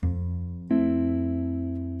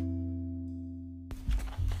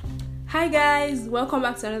Hi guys, welcome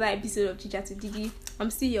back to another episode of Chicha to Didi.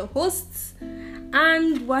 I'm still your host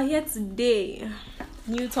and we're here today.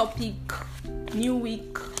 New topic, new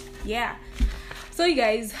week. Yeah. So you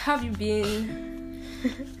guys, have you been?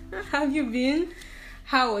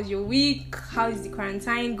 How was your week? How is the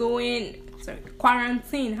quarantine going?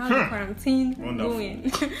 Quarantine. How's the quarantine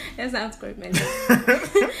going? That sounds correct, man.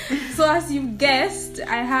 So as you've guessed,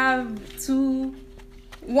 I have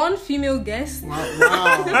one female guest.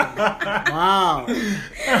 Wow. No,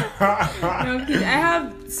 I'm kidding. I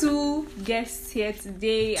have two guests here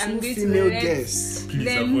today. Two female guests.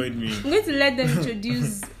 Please avoid me. I'm going to let them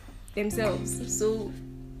introduce themselves. So,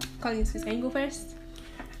 Collins, can you go first?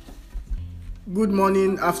 Good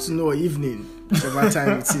morning, afternoon, or evening, whichever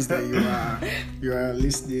time it is that you are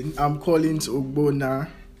listening. I'm Collins Ogbona.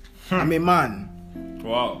 I'm a man.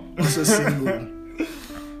 Wow. Also single.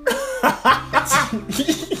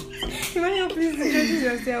 Emmanuel, please introduce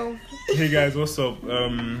yourself. Hey guys, what's up?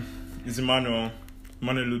 It's Emmanuel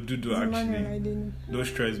Odudu, actually. Emmanuel, I didn't. Don't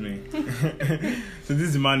stress me. So this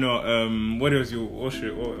is Emmanuel. What else?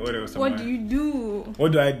 What else? What do you do?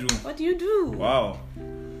 What do I do? What do you do? Wow.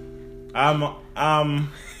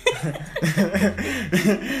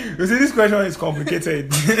 You see, this question is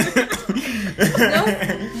complicated.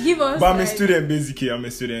 Give us. But I'm a student, basically. I'm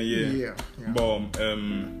a student, Yeah. But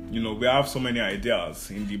we have so many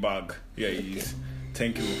ideas in the bag. Yeah, it is.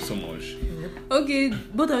 Thank you so much. Okay,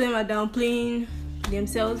 both of them are downplaying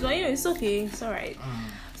themselves, but it's okay. It's alright.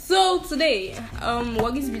 So today, we're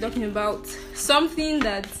going to be talking about something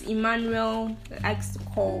that Emmanuel likes to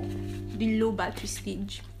call the low battery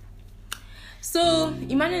stage. So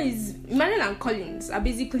Emmanuel and Collins are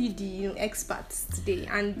basically the experts today,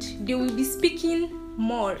 and they will be speaking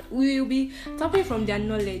more. We will be tapping from their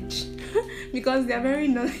knowledge because they are very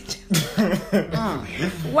knowledgeable.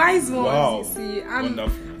 Wise ones. Wow. You see, I'm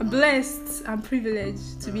Wonderful. blessed and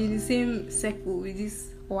privileged to be in the same circle with these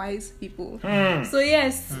wise people. So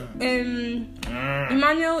yes,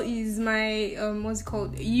 Emmanuel is my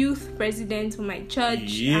youth president for my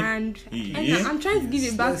church, and I'm trying to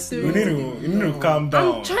give a backstory. You need to calm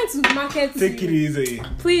down. I'm trying to market Take you. it easy.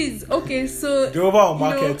 Please. Okay, so Jehovah will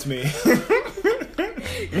market me.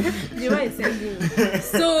 Jehovah is sending me.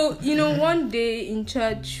 So one day in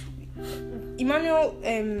church, Emmanuel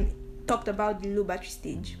talked about the low battery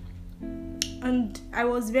stage. And I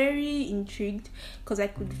was very intrigued because I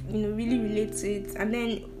could, really relate to it. And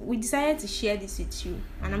then we decided to share this with you.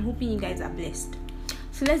 And I'm hoping you guys are blessed.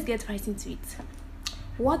 So let's get right into it.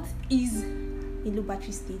 What is a low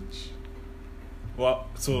battery stage? Well,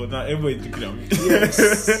 so now everybody looking at me.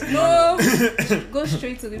 Yes. No, go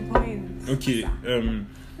straight to the point. Okay.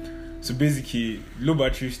 So basically, low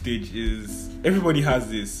battery stage is, everybody has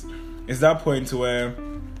this. It's that point where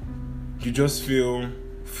you just feel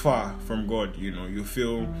far from God, you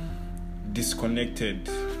feel disconnected.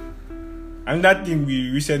 And that thing we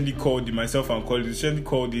recently called it, myself and Colin recently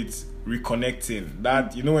called it reconnecting.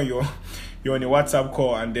 That when you're on a WhatsApp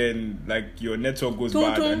call and then like your network goes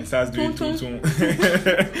bad and it starts doing tum.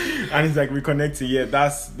 And it's like reconnecting. Yeah,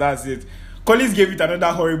 that's it. Collins gave it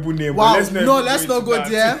another horrible name. Wow. Let's not go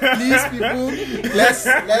there. Please, people. Let's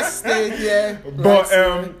stay here. But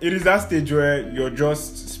it is that stage where you're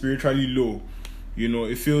just spiritually low.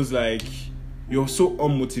 It feels like you're so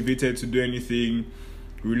unmotivated to do anything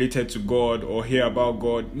related to God or hear about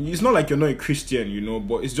God. It's not like you're not a Christian,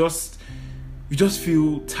 but it's just, you just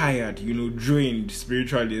feel tired, drained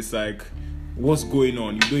spiritually. It's like, what's going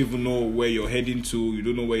on? You don't even know where you're heading to. You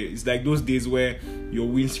don't know where. It's like those days where your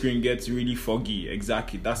windscreen gets really foggy.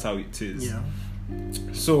 Exactly. That's how it is. Yeah.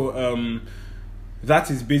 So,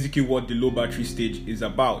 that is basically what the low battery stage is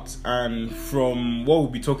about. And from what we'll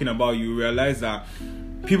be talking about, you realize that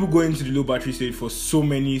people go into the low battery stage for so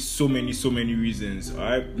many reasons.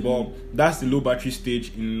 Alright, but that's the low battery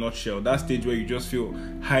stage in a nutshell. That stage where you just feel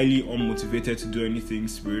highly unmotivated to do anything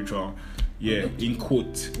spiritual. Yeah, in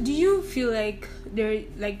quote. Do you feel like the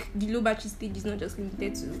low battery stage is not just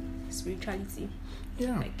limited to spirituality?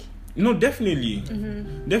 Yeah. No, definitely.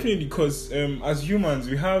 Definitely, because as humans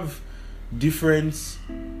we have different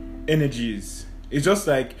energies. It's just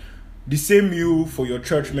like the same you for your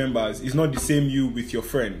church members is not the same you with your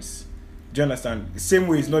friends. Do you understand? The same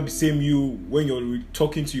way it's not the same you when you're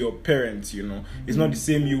talking to your parents, It's not the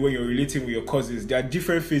same you when you're relating with your cousins. There are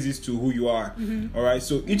different phases to who you are. Alright,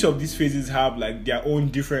 so each of these phases have like their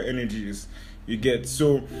own different energies. You get?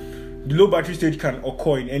 So the low battery stage can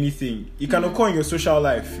occur in anything. It can occur in your social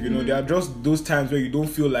life. There are just those times where you don't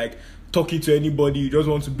feel like talking to anybody. You just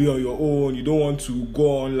want to be on your own. You don't want to go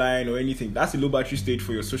online or anything. That's a low battery stage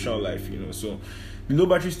for your social life, you know. So the low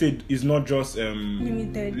battery stage is not just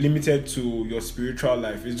limited to your spiritual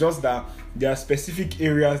life. It's just that there are specific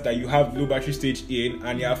areas that you have low battery stage in,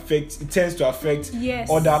 and it tends to affect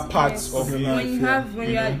other parts of your life.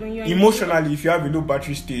 When you're emotionally, if you have a low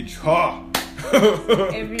battery stage,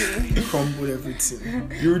 everywhere. You crumble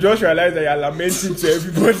everything. You just realize that you're lamenting to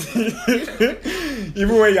everybody.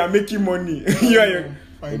 Even when you're making money.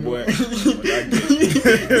 Oh boy.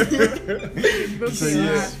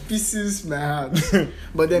 Pieces my heart.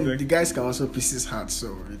 But then the guys can also piece his heart,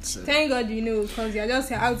 so it's thank God you know, because you're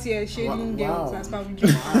just out here shading girls as part of the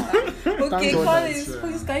Wow. Okay,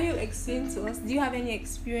 please can you explain to us? Do you have any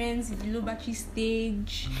experience in the low battery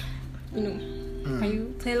stage? You know, can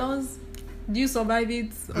you tell us? Do you survive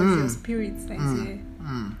it or your spirit here?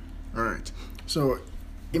 Alright. So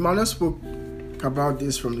Emmanuel spoke about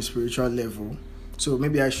this from the spiritual level. So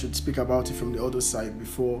maybe I should speak about it from the other side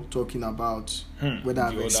before talking about whether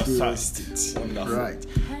I've experienced it. Wonderful. Right.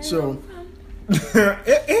 So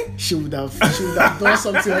she would have done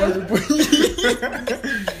something horrible.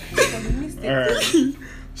 Alright.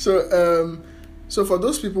 So for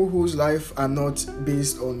those people whose life are not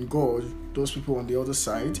based on God, those people on the other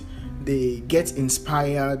side, they get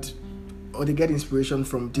inspired or they get inspiration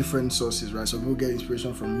from different sources, right? Some people get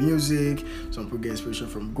inspiration from music, some people get inspiration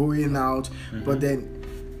from going out, but then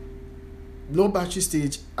low battery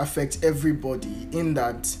stage affects everybody in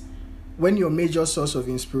that when your major source of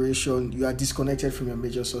inspiration, you are disconnected from your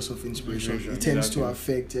major source of inspiration, it tends to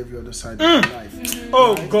affect every other side of your life.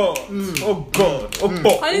 Oh God. Oh God.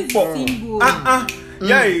 Oh God.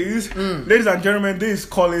 Yeah, he is. Ladies and gentlemen, this is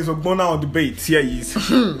Collins Ogbonna on debate. Here he is.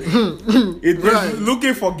 It's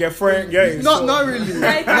looking for girlfriend. Yeah, he's not really.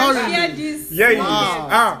 Not really. Yeah, he is.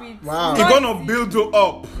 Wow. He's gonna build you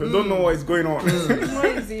up. I don't know what is going on.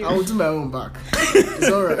 I will do my own back. It's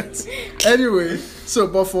alright. Anyway,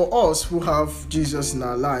 but for us who have Jesus in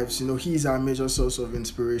our lives, you know, he is our major source of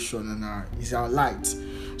inspiration and he's our light.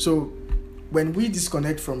 So when we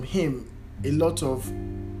disconnect from him, a lot of,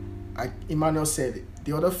 like Emmanuel said,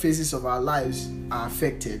 the other phases of our lives are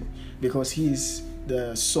affected because he is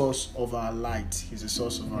the source of our light. He's the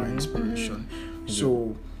source of our inspiration.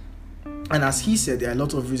 So, and as he said, there are a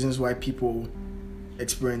lot of reasons why people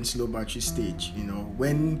experience low battery stage. You know,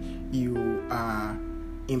 when you are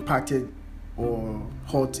impacted or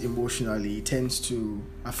hurt emotionally, it tends to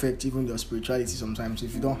affect even your spirituality sometimes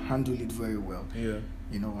if you don't handle it very well. Yeah.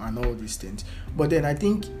 You know, and all these things. But then I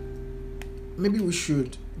think maybe we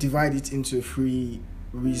should divide it into 3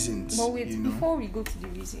 reasons. But wait, before we go to the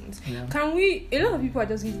reasons, can we? A lot of people are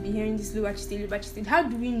just going to be hearing this low battery stage. How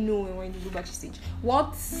do we know when we're in the low battery stage?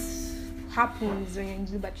 What happens when you're in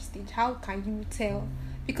the low battery stage? How can you tell?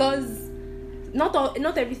 Because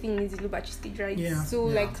not everything is the low battery stage, right? Yeah. So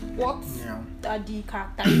what are the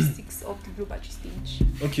characteristics of the low battery stage?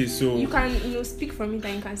 Okay, so you can speak from it,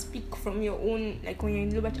 and you can speak from your own, like when you're in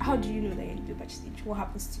the low battery. How do you know that you're in the low battery stage? What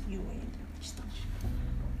happens to you when you're in the low battery stage?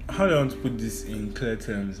 How do I want to put this in clear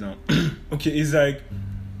terms now? Okay, it's like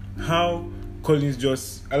how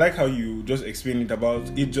Collins I like how you just explained it about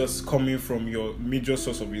it just coming from your major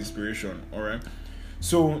source of inspiration, alright?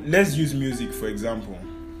 So let's use music for example.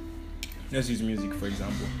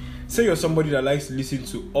 Say you're somebody that likes to listen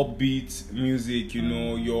to upbeat music, you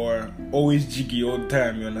know, you're always jiggy all the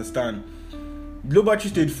time, you understand? Low battery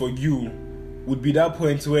stage for you would be that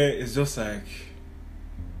point where it's just like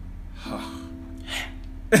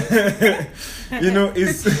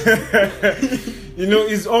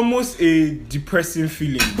it's almost a depressing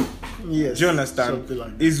feeling. Yes. Do you understand? Something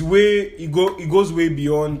like that. It goes way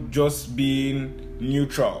beyond just being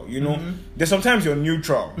neutral, you know. There's sometimes you're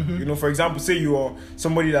neutral, you know. For example, say you're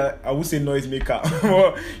somebody that I would say noisemaker,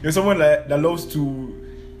 or you're someone that loves to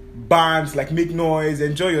dance, like make noise,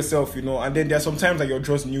 enjoy yourself, you know. And then there's sometimes that you're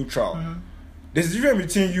just neutral. There's a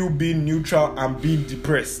difference between you being neutral and being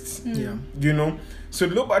depressed. Yeah. You know. So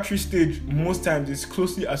low battery stage most times is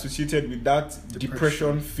closely associated with that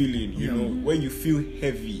depression feeling, you know, where you feel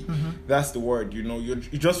heavy. That's the word, you know.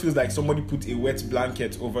 It just feels like somebody put a wet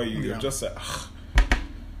blanket over you. You're just like,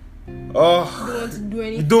 don't want to do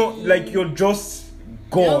anything. You don't, like, you're just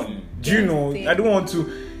gone. Do you know? I don't want to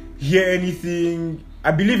hear anything.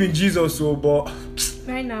 I believe in Jesus, but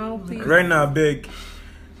right now, please. Right now, beg.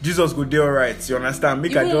 Jesus go there, alright. You understand?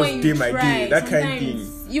 Make I just day my day. That kind of thing.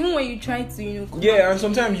 Even when you try to, and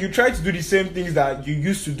sometimes you try to do the same things that you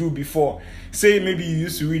used to do before. Say maybe you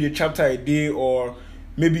used to read a chapter a day, or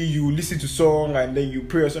maybe you listen to song and then you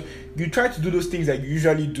pray or something. You try to do those things that you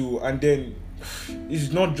usually do, and then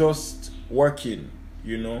it's not just working,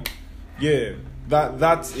 you know. Yeah,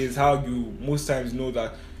 that is how you most times know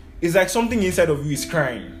that it's like something inside of you is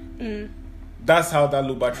crying. That's how that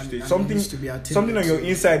low battery stage. Something on your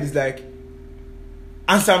inside is like,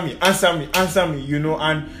 answer me, you know,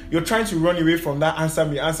 and you're trying to run away from that answer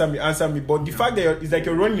me. But the fact that it's like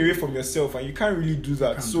you're running away from yourself and you can't really do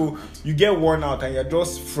that. So you get worn out and you're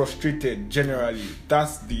just frustrated generally.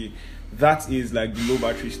 That is like the low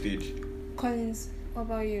battery stage. Collins, what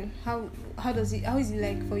about you? How is it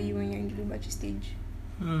like for you when you're in the low battery stage?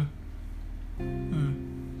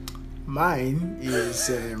 Mine is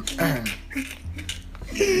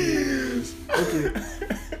okay.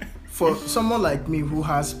 For someone like me who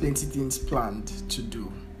has plenty things planned to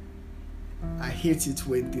do, I hate it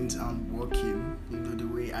when things aren't working, you know, the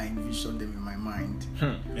way I envision them in my mind.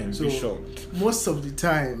 So most of the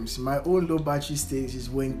times, my own low battery stage is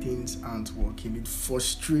when things aren't working. It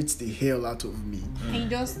frustrates the hell out of me.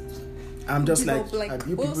 And I'm just like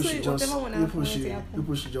people should just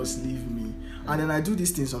leave me. And then I do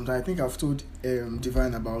these things sometimes. I think I've told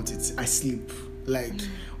Divine about it. I sleep. Like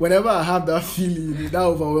whenever I have that feeling, that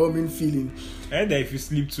overwhelming feeling. I heard that if you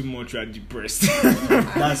sleep too much, you are depressed.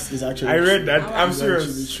 That is actually. I read that. I'm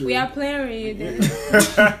serious. We are playing with you.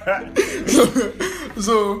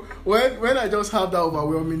 So when I just have that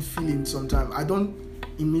overwhelming feeling, sometimes I don't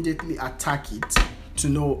immediately attack it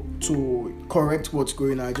to correct what's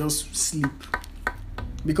going on. I just sleep.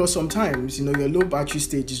 Because sometimes, you know, your low battery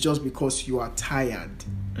stage is just because you are tired.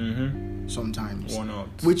 Sometimes. Worn out.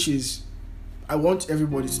 Which is, I want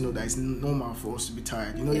everybody to know that it's normal for us to be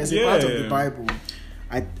tired. You know, there's a part of the Bible,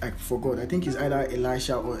 I forgot, I think it's either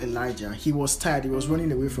Elisha or Elijah. He was tired, he was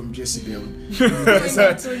running away from Jezebel.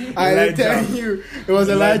 I tell you, it was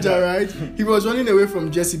Elijah, right? He was running away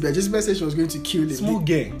from Jezebel. Jezebel said she was going to kill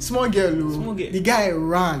him. Small girl. The guy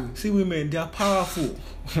ran. See, women, they are powerful.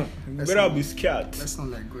 You better be scared. Let's not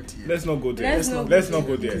like go there. Let's not go there. Let's not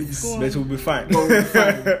go there. But we'll be fine.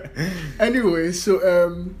 Anyway,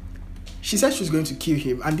 so she said she was going to kill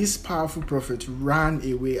him, and this powerful prophet ran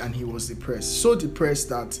away, and he was depressed. So depressed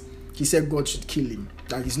that he said God should kill him,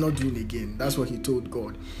 that he's not doing again. That's what he told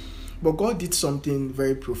God. But God did something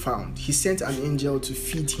very profound. He sent an angel to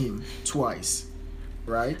feed him twice.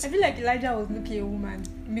 Right? I feel like Elijah was looking at a woman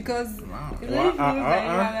because you're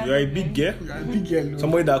a big girl.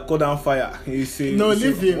 Somebody that called down fire. Leave him.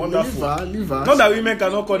 Wonderful. Leave her. Not that women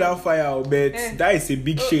cannot call down fire, but that is a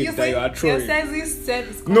big shade that you are throwing.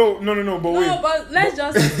 No, but wait. No, but let's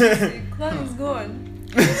just Collins, go on.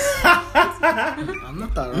 I'm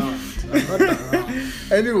not around.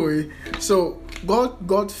 Anyway, so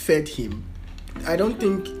God fed him. I don't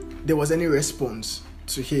think there was any response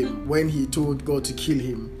to him when he told God to kill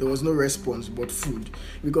him. There was no response but food,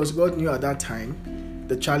 because God knew at that time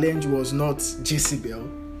the challenge was not Jezebel,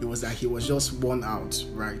 it was that he was just worn out,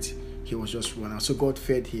 right? He was just worn out. So God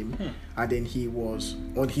fed him, and then he was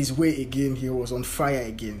on his way again. He was on fire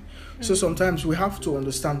again. So sometimes we have to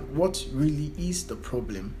understand what really is the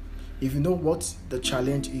problem. If you know what the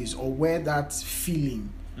challenge is, or where that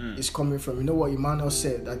feeling is coming from. You know what Emmanuel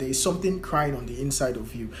said, that there is something crying on the inside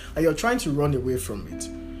of you and you're trying to run away from it,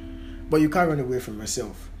 but you can't run away from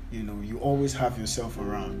yourself. You know, you always have yourself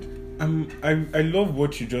around. I love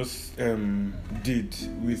what you just did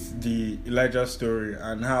with the Elijah story,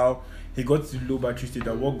 and how he got to the low battery state,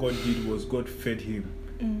 and what God did was God fed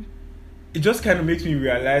him. It just kind of makes me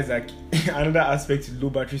realize, like, another aspect of low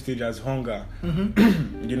battery stage as hunger.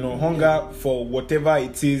 You know, hunger for whatever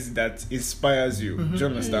it is that inspires you. Do you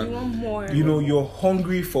understand? You want more. You know, you're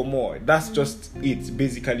hungry for more. That's just it,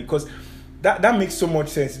 basically. Because that makes so much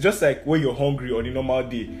sense. Just like when you're hungry on a normal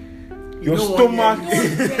day, your stomach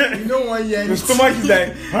your stomach is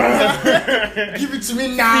like, give it to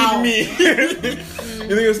me now. Feed me.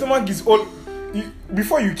 You know, your stomach is all.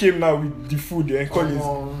 Before you came now with the food, Collins,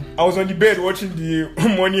 I was on the bed watching the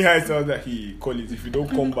Money Heist. I was like, hey, Collins, if you don't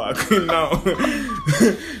come back now,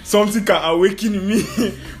 something can awaken me.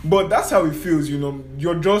 But that's how it feels, you know.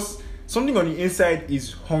 You're just, something on the inside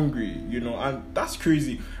is hungry, you know, and that's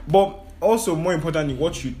crazy. But also, more importantly,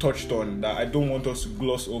 what you touched on that I don't want us to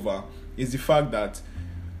gloss over is the fact that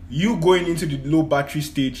you going into the low battery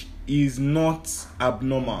stage is not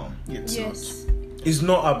abnormal. It's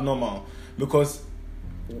not abnormal. Because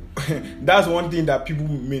that's one thing that people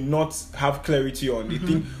may not have clarity on. They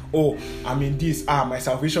think, oh, I'm in this, my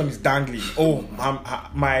salvation is dangling. Oh,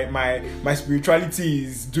 my spirituality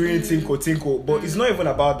is doing tinko. But it's not even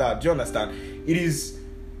about that. Do you understand? It is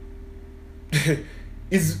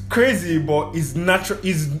it's crazy, but it's natural.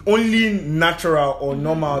 It's only natural or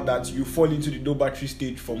normal that you fall into the low battery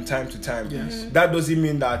stage from time to time. Yes. That doesn't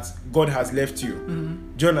mean that God has left you.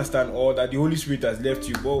 Do you understand? Or that the Holy Spirit has left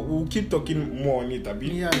you. But we'll keep talking more on it a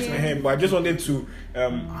bit. Yeah, exactly. But I just wanted to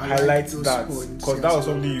highlight that because that was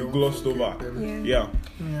something you glossed over. Yeah.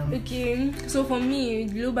 Okay, so for me,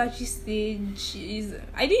 the low battery stage is,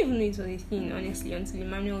 I didn't even know it was a thing, honestly, until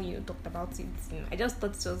Emmanuel, talked about it. I just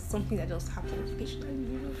thought it was something that just happened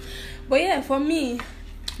occasionally, But yeah, for me,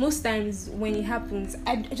 most times when it happens,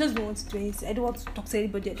 I just don't want to do anything. I don't want to talk to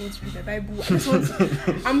anybody. I don't want to read the Bible. I just want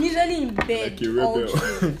to, I'm usually in bed all day.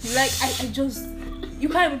 Like, I just, you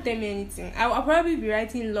can't even tell me anything. I'll probably be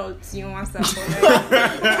writing lots,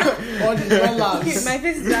 WhatsApp. All the dollars. My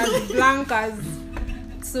face is as blank as.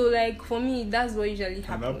 So, like, for me, that's what usually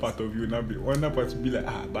happens. And that part of you now be one part to be like,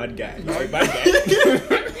 bad guy. Bad guy.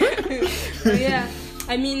 Yeah,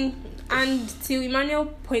 I mean, and till Emmanuel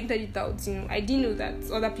pointed it out, I didn't know that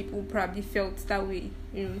other people probably felt that way,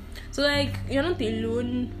 So, like, you're not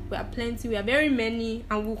alone. We are plenty. We are very many,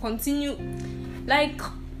 and we'll continue. Like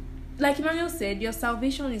Emmanuel said, your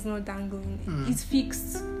salvation is not dangling. It's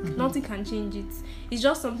fixed. Nothing can change it. It's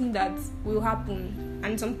just something that will happen,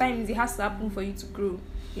 and sometimes it has to happen for you to grow.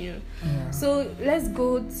 So let's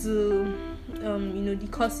go to the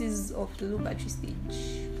causes of the low battery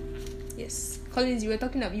stage. Yes, Collins, you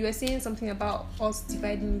were saying something about us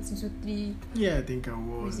dividing it into 3. Yeah, I think I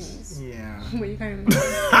was. Reasons. Yeah. But you can't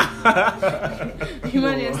remember.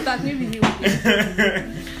 Emmanuel, start. Maybe he will.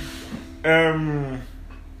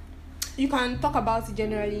 You can talk about it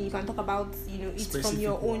generally. You can talk about it's from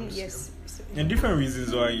your own ones, yes. And different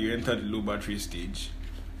reasons why you enter the low battery stage.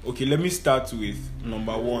 Okay, let me start with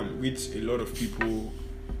number 1, which a lot of people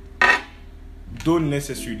don't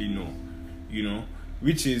necessarily know,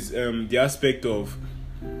 which is the aspect of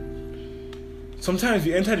sometimes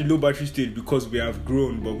we enter the low battery stage because we have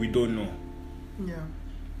grown, but we don't know. Yeah.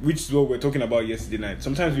 Which is what we're talking about yesterday night.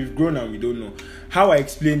 Sometimes we've grown and we don't know. How I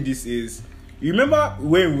explain this is, you remember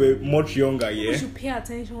when we were much younger, yeah? You should pay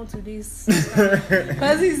attention to this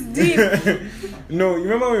because it's deep. No, you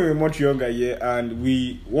remember when we were much younger, yeah, and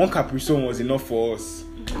one Capri Sun was enough for us.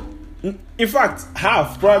 In fact,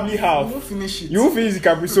 probably half. You won't finish it. You won't finish the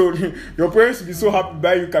Capri Sun. Your parents will be so happy to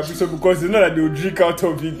buy you Capri Sun because they know that they will drink out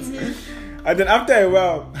of it. And then after a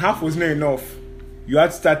while, half was not enough. You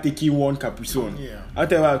had to start taking 1 Capri Sun. Yeah.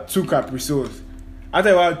 After a while, 2 Capri Suns.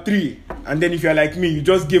 After a while, 3. And then if you're like me, you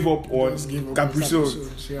just give up on Capri Sun.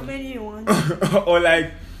 How many you want? Or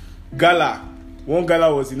like Gala. 1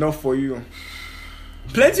 Gala was enough for you.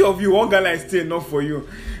 Plenty of you, 1 Gala is still enough for you.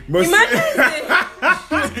 But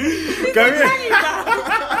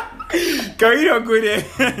can you not go there?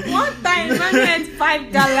 One time, man had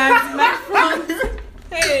 5 gallons in my front.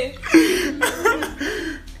 Hey.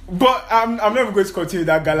 But I'm never going to continue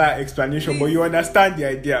that Gala explanation. Please. But you understand the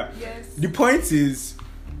idea. Yes. The point is,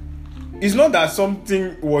 it's not that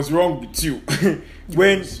something was wrong with you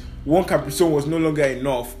when 1 Capri Sun was no longer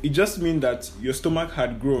enough. It just means that your stomach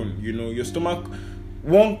had grown. Your stomach.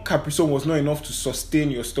 1 Capri Sun was not enough to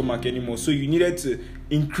sustain your stomach anymore, so you needed to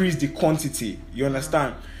increase the quantity. You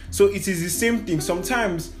understand? So it is the same thing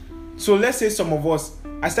sometimes. So let's say some of us,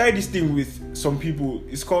 I started this thing with some people.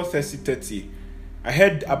 It's called 30-30. I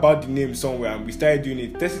heard about the name somewhere and we started doing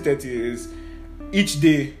it. 30-30 is each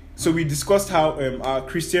day. So we discussed how our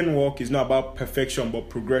Christian walk is not about perfection but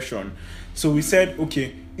progression. So we said,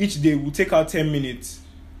 okay, each day we'll take out 10 minutes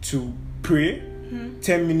to pray,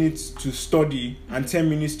 10 minutes to study, and 10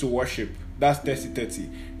 minutes to worship. That's 30-30.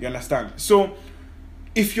 You understand? So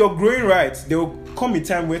if you're growing right, there will come a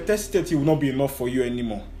time where 30-30 will not be enough for you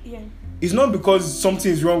anymore. Yeah. It's not because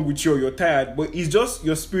something is wrong with you or you're tired, but it's just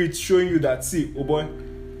your spirit showing you that, see, oh boy,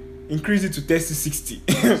 increase it to 30-60.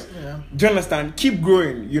 Yeah. Do you understand? Keep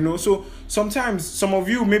growing, So sometimes, some of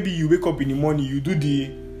you, maybe you wake up in the morning, you do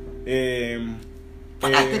the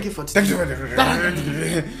take it for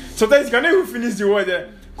today. Sometimes you cannot even finish the word there.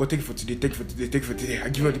 Go take it for today, take it for today, take it for today. I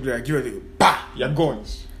give you the glory, I give you the bah, you're gone.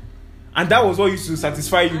 And that was what used to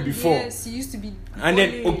satisfy you before. Yes, you used to be. And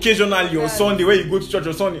then occasionally on Sunday, when you go to church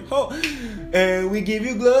on Sunday, we give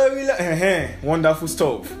you glory. Wonderful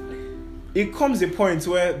stuff. It comes a point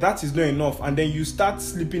where that is not enough, and then you start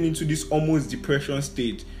slipping into this almost depression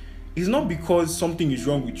state. It's not because something is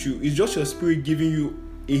wrong with you. It's just your spirit giving you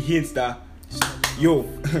a hint that,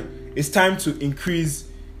 it's time to increase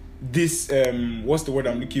this. What's the word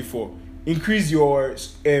I'm looking for? Increase your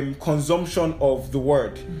consumption of the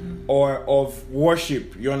word or of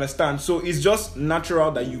worship. You understand? So it's just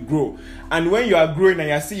natural that you grow. And when you are growing and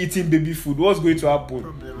you're still eating baby food, what's going to happen?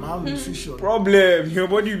 Problem. Malnutrition. Problem. Your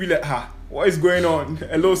body will be like, what is going on?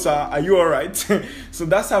 Hello, sir, are you alright? So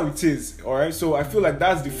that's how it is, alright? So I feel like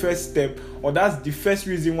that's the first step, or that's the first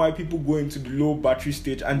reason why people go into the low battery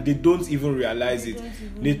stage and they don't even realize it.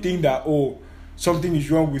 They think that, oh, something is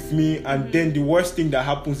wrong with me, and then the worst thing that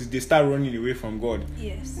happens is they start running away from God.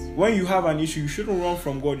 Yes. When you have an issue, you shouldn't run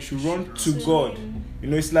from God, you should run to God. You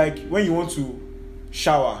know, it's like when you want to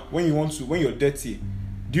shower, when you're dirty,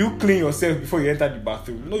 do you clean yourself before you enter the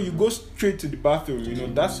bathroom? No, you go straight to the bathroom. You know,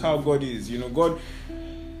 that's how God is. You know, God,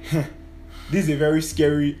 this is a very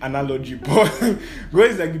scary analogy, but God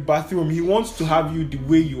is like the bathroom. He wants to have you the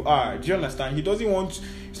way you are. Do you understand?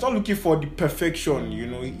 He's not looking for the perfection. You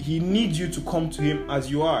know, he needs you to come to him as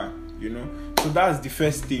you are. You know, so that's the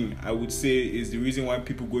first thing I would say is the reason why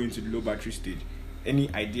people go into the low battery stage. Any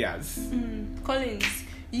ideas? Collins,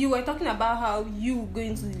 you were talking about how you go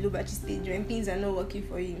into the low battery stage when things are not working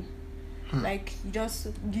for you. Like, you just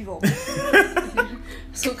give up.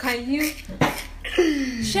 So can you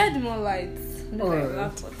shed more light?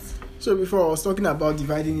 Alright. So before I was talking about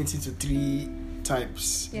dividing it into 3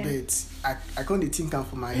 types, but I can't think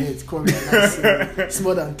for my head. It's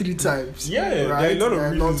more than 3 types. Yeah, right? There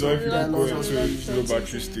are a lot of reasons why people go of into low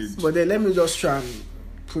battery stage. But then let me just try and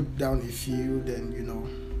put down a few, then, you know,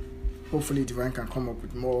 hopefully Divine can come up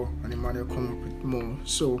with more and Emmanuel come up with more.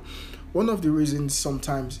 So one of the reasons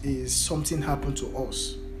sometimes is something happened to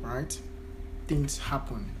us, right? Things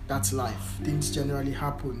happen. That's life. Things generally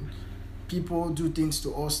happen. People do things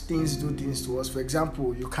to us. Things do things to us. For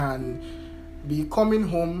example, you can be coming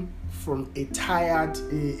home from a tired,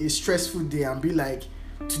 a stressful day and be like,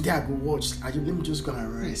 today I go watch. Let me just gonna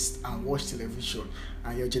rest and watch television,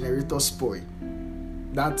 and your generator spoil.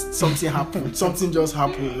 That something happened. Something just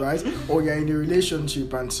happened, right? Or you're in a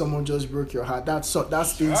relationship and someone just broke your heart. That's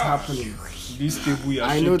things happening. This table you're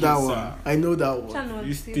I know that one. I know that one.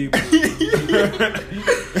 This table.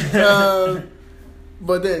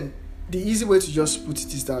 But then the easy way to just put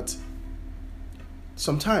it is that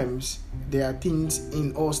sometimes there are things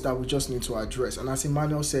in us that we just need to address. And as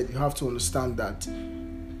Emmanuel said, you have to understand that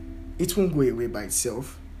it won't go away by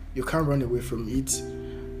itself. You can't run away from it.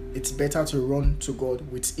 It's better to run to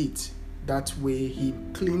God with it. That way he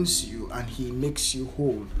cleans you and he makes you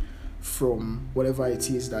whole from whatever it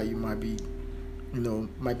is that you might be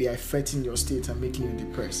affecting your state and making you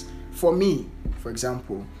depressed. For me, for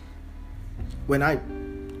example, when I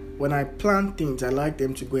plan things, I like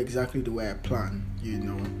them to go exactly the way I plan, you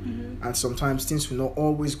know. Mm-hmm. And sometimes things will not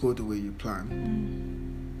always go the way you plan.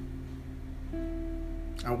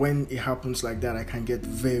 And when it happens like that, I can get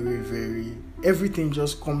very, very... Everything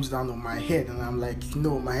just comes down on my head. And I'm like,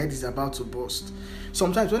 no, my head is about to burst.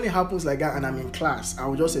 Sometimes when it happens like that and I'm in class, I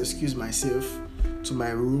will just excuse myself to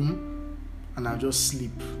my room and I'll just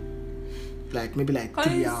sleep. Maybe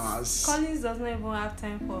 3 hours. Collins does not even have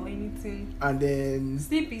time for anything. And then...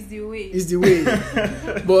 Sleep is the way. It's the way.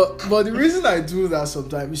 but the reason I do that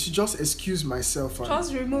sometimes is to just excuse myself. And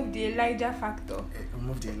just remove the Elijah factor.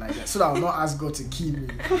 Remove the Elijah. So that I will not ask God to kill me.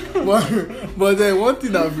 but then one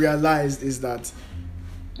thing I've realized is that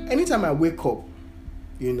anytime I wake up,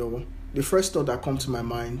 you know, the first thought that comes to my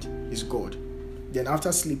mind is God. Then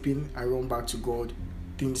after sleeping, I run back to God.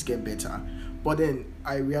 Things get better. But then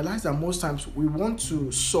I realize that most times we want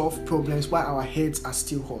to solve problems while our heads are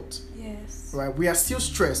still hot. Yes. Right? We are still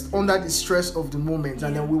stressed under the stress of the moment,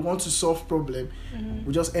 and then we want to solve problem. Mm-hmm.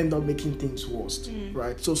 We just end up making things worse.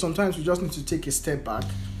 Right? So sometimes we just need to take a step back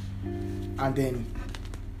and then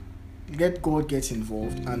let God get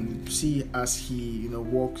involved and see as he, you know,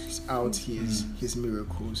 works out his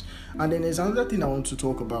miracles. And then there's another thing I want to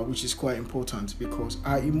talk about, which is quite important, because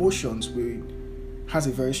our emotions has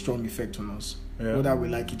a very strong effect on us, whether we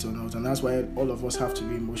like it or not. And that's why all of us have to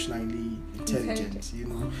be emotionally intelligent, you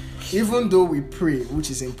know. Even though we pray, which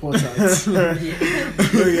is important. No, you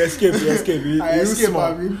escape. I escape.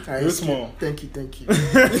 Small. Thank you.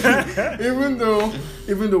 even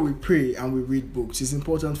though we pray and we read books, it's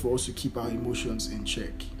important for us to keep our emotions in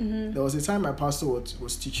check. Mm-hmm. There was a time my pastor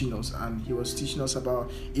was teaching us, and he was teaching us about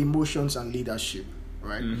emotions and leadership,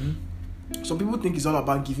 right? Mm-hmm. Some people think it's all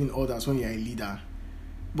about giving orders when you're a leader.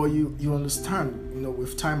 But you understand, you know,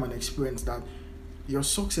 with time and experience, that your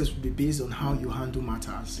success will be based on how you handle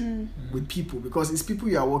matters with people, because it's people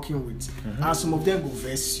you are working with. Mm-hmm. And some of them will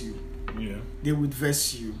vex you. Yeah. They would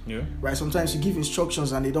vex you. Yeah. Right? Sometimes you give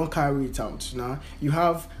instructions and they don't carry it out. You know? You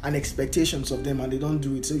have an expectations of them and they don't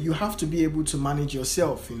do it. So you have to be able to manage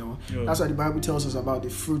yourself, you know. Yeah. That's why the Bible tells us about the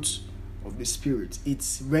fruit of the Spirit.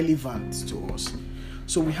 It's relevant to us.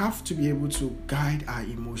 So we have to be able to guide our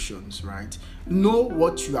emotions, right? Know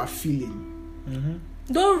what you are feeling. Mm-hmm.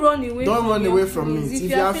 Don't run away from it. If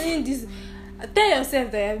you are feeling this, tell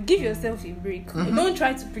yourself that give yourself a break. Don't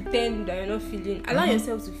try to pretend that you're not feeling. Allow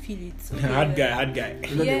yourself to feel it. Okay? Hard guy. Let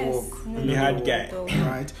it Yes. walk. No, I'm a hard guy.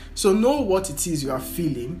 Right. So know what it is you are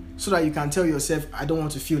feeling, so that you can tell yourself, I don't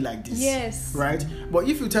want to feel like this. Yes. Right. But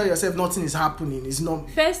if you tell yourself nothing is happening, it's not.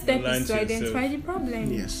 First step Lie is to to identify yourself. the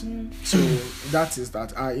problem. Yes. So that is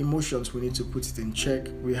that. Our emotions, we need to put it in check.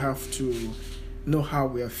 We have to know how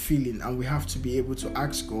we are feeling, and we have to be able to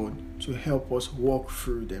ask God to help us walk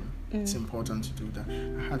through them. It's important to do that.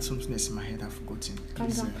 I had something else in my head, I've forgotten. Calm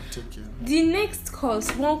Please, down. take care. The next cause,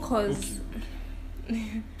 one cause.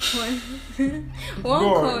 one Go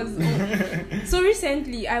cause. on. So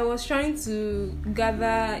recently, I was trying to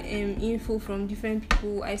gather info from different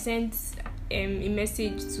people. I sent a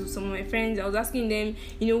message to some of my friends. I was asking them,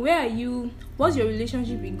 where are you? What's your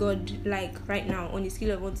relationship with God like right now on a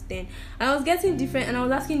scale of 1 to 10? And I was getting different, and I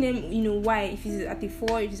was asking them, why? If it's at a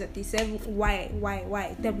 4, if it's at a 7, why?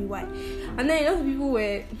 Tell me why. And then a lot of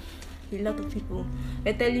people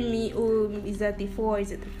were telling me, oh, is at a 4,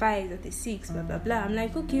 is at a 5, is at a 6, blah blah blah. I'm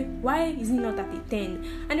like, okay, why is it not at a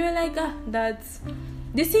 10? And they were like, that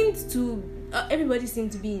they seemed to everybody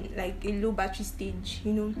seemed to be in like a low battery stage,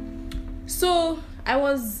 So I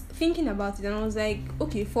was thinking about it, and I was like,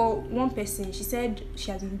 okay, for one person, she said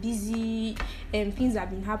she has been busy, things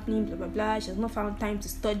have been happening, blah blah blah. She has not found time to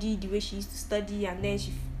study the way she used to study, and then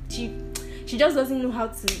she just doesn't know how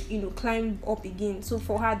to climb up again. So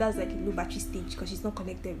for her, that's like a low battery stage because she's not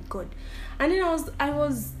connected with God. And then I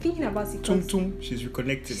was thinking about it. She's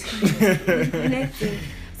reconnected. Connecting.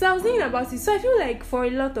 So I was thinking about it. So I feel like for a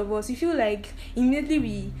lot of us, we feel like immediately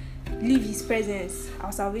we leave His presence,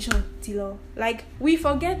 our salvation till like we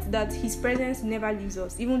forget that His presence never leaves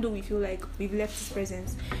us, even though we feel like we've left His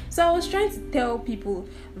presence. So I was trying to tell people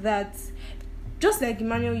that, just like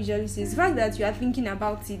Emmanuel usually says, the fact that you are thinking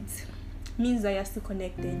about it means that you're still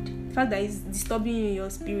connected. The fact that it's disturbing you in your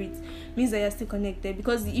spirit means that you're still connected.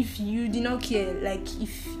 Because if you did not care, like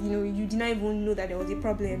if you did not even know that there was a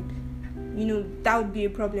problem, that would be a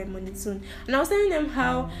problem on its own. And I was telling them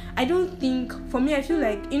how I don't think, for me, I feel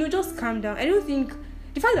like, just calm down. I don't think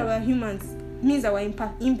the fact that we're humans means that we're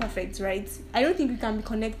imperfect, right? I don't think we can be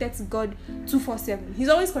connected to God 24/7. He's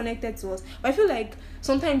always connected to us. But I feel like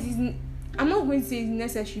sometimes I'm not going to say it's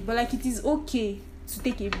necessary, but like it is okay to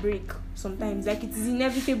take a break sometimes. Like it is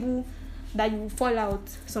inevitable that you will fall out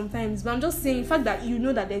sometimes, but I'm just saying the fact that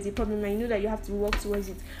that there's a problem and that you have to work towards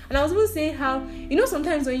it. And I was even saying how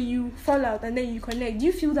sometimes when you fall out and then you connect, do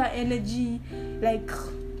you feel that energy? Like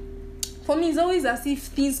for me, it's always as if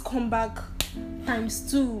things come back times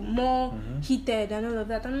 2, more heated and all of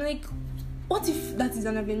that. I'm like, what if that is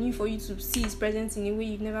an avenue for you to see His presence in a way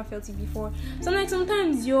you've never felt it before? So like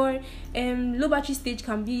sometimes your low battery stage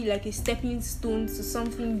can be like a stepping stone to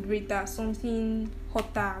something greater, something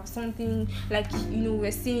hotter, something like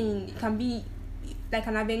we're saying, it can be like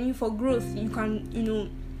an avenue for growth. You can you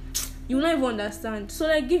will not even understand. So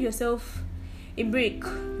like give yourself a break.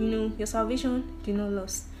 Your salvation did not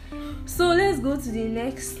lost. So let's go to the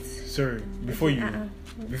next. Sorry, before you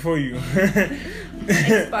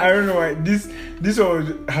I don't know why this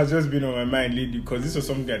one has just been on my mind lately, because this was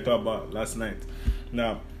something I thought about last night.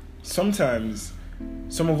 Now, sometimes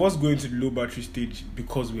some of us go into the low battery stage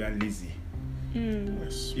because we are lazy.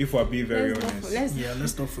 Yes. If we're being very honest.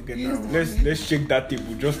 Let's not forget that one. Let's shake that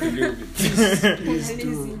table just a little bit. Please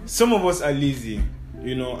do. Some of us are lazy,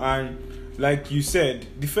 and like you said,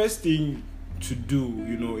 the first thing to do,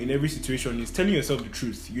 in every situation is telling yourself the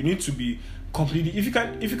truth. You need to be completely, if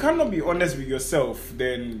you cannot be honest with yourself,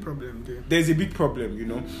 then Problem there. there's a big problem.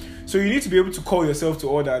 So you need to be able to call yourself to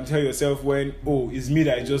order and tell yourself when, it's me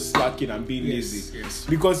that is just slacking and being lazy. Yes.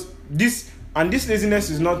 Because this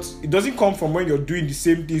laziness it doesn't come from when you're doing the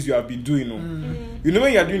same things you have been doing.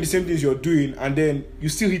 When you're doing the same things you're doing and then you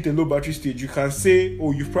still hit a low battery stage, you can say,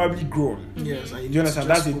 you've probably grown. Yes. Do you understand?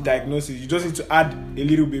 That's a diagnosis. You just need to add a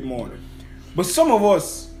little bit more. But some of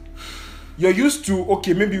us, you're used to,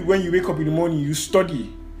 maybe when you wake up in the morning, you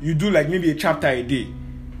study. You do like maybe a chapter a day.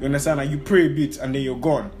 You understand? And you pray a bit and then you're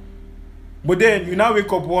gone. But then you now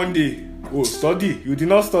wake up one day, study. You did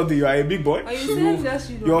not study. You are a big boy.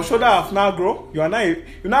 Your shoulder have now grown.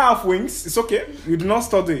 You now have wings. It's okay. You did not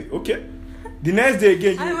study. Okay. The next day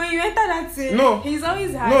again. And when you enter that thing, he's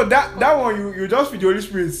always high. No, that one you just with the Holy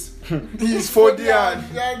Spirit. He's 40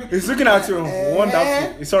 and he's looking at you.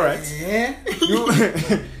 Wonderful. It's alright.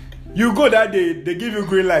 You go that day, they give you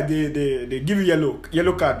green light, they give you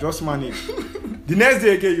yellow card, just manage. The next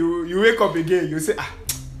day again, you wake up again, you say,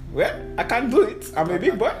 I can't do it. I'm a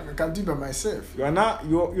big boy. I can do it by myself. You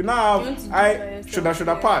now have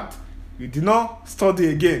shoulder pad. You did not study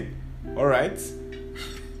again. Alright.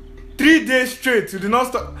 3 days straight, you did not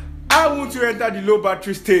stop. How won't you enter the low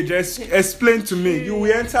battery stage? Explain to me. You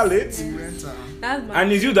will enter late. That's my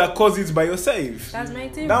And it's you that caused it by yourself. That's my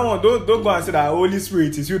thing. That one, don't go and say that Holy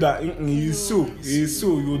Spirit is you that is so.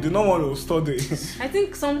 You do not want to study. I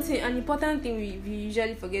think an important thing we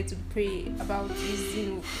usually forget to pray about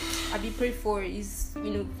is, pray for is,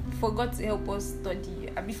 for God to help us study.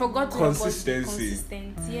 For God to help us be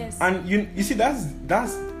consistent. Yes. And you see,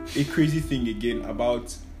 that's a crazy thing again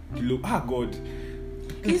about the low. God.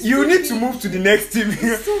 You need to move to the next thing.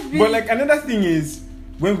 But like another thing is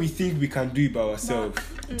when we think we can do it by ourselves.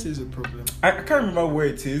 It is a problem. I can't remember where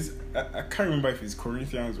it is. I can't remember if it's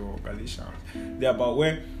Corinthians or Galatians. They're about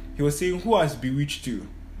where he was saying, who has bewitched you?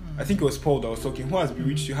 I think it was Paul that was talking. Who has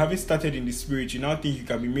bewitched you? Having started in the spirit, you now think you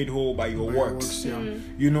can be made whole by your works.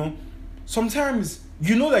 Sometimes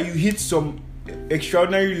you know that you hit some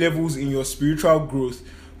extraordinary levels in your spiritual growth,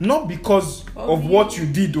 not because of what you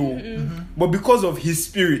did, but because of his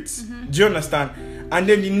spirit. Do you understand? And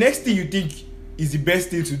then the next thing you think is the best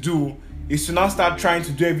thing to do is to now start trying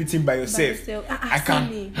to do everything by yourself. I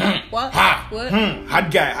can. What?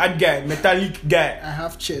 Hard guy, metallic guy. I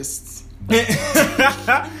have chests.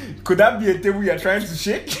 Could that be a table you're trying to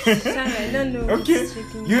shake? I don't know. Okay.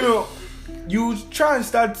 You try and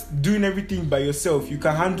start doing everything by yourself. You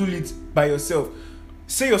can handle it by yourself.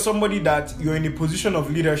 Say you're somebody that you're in a position of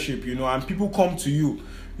leadership, and people come to you.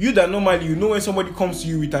 You that normally, when somebody comes to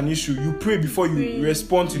you with an issue, you pray before you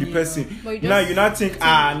respond to the person. Now you not think,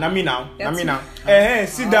 Nami now. Hey,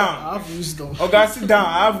 sit down. I have wisdom. Okay, sit down.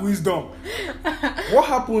 I have wisdom. What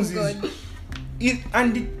happens is,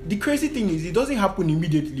 the crazy thing is, it doesn't happen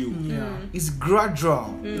immediately. It's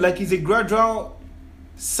gradual. Like it's a gradual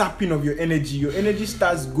sapping of your energy. Your energy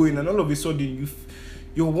starts going, and all of a sudden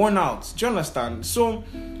you're worn out. Do you understand? So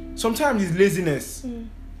sometimes it's laziness.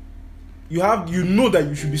 You know that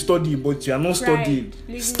you should be studying, but you are not studying.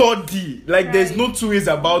 Study. There's no two ways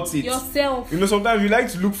about it. Yourself. Sometimes you like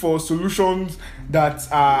to look for solutions that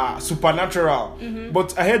are supernatural.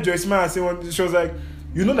 But I heard Joyce Meyer say one, she was like,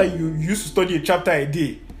 you know that you used to study a chapter a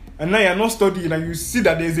day, and now you're not studying, and you see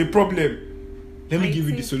that there's a problem. Let me give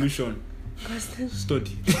you the solution.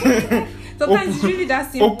 Study. Sometimes it's really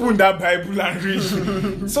that simple. Open that Bible and read.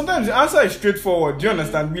 Sometimes the answer is straightforward. Do you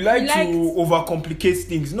understand? We like to overcomplicate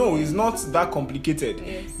things. No, it's not that complicated.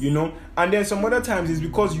 Yes. And then some other times it's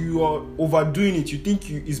because you are overdoing it. You think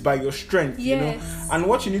it's by your strength. Yes. And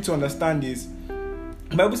what you need to understand is,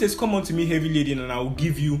 the Bible says, "Come unto me, heavy laden, and I will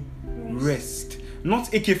give you rest."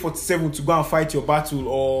 Not AK-47 to go and fight your battle,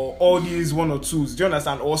 or all these 1 or 2s. Do you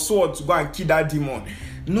understand? Or sword to go and kill that demon.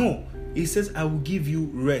 No. It says, I will give you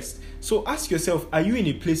rest. So ask yourself, are you in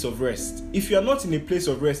a place of rest? If you are not in a place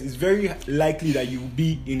of rest, it's very likely that you will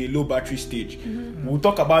be in a low battery stage. We'll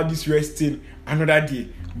talk about this resting another day.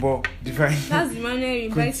 But that's Emmanuel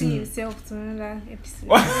inviting himself to another episode.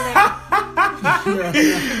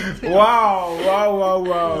 Wow.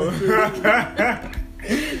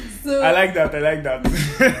 So I like that.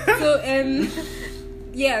 So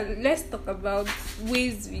let's talk about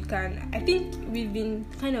ways we can. I think we've been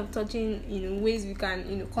kind of touching, ways we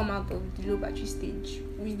can, come out of the low battery stage.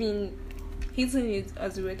 We've been hitting it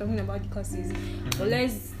as we were talking about the causes, but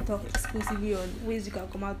let's talk exclusively on ways we can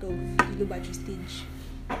come out of the low battery stage.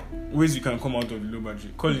 Ways you can come out of the low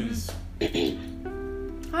battery. Collins.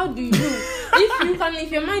 How do you?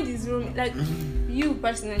 If your mind is roaming, like you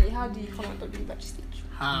personally, how do you come out of the low battery stage?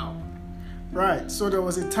 How? Right. So there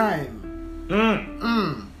was a time.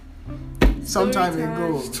 Some time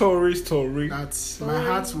ago. Story. That my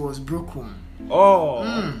heart was broken.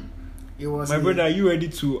 It was. My brother, are you ready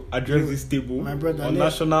to address this table? My brother, on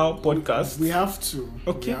national podcast. We have to.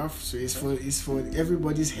 Okay. We have to. It's for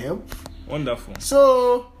everybody's help. Wonderful.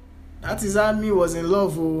 So that is how me was in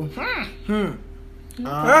love.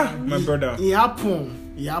 My brother. It happened.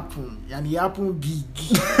 And it happened big.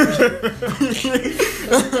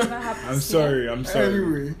 I'm sorry.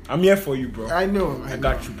 Anyway, I'm here for you, bro. I know. I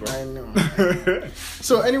got you, bro. I know.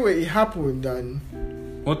 So anyway, it happened, and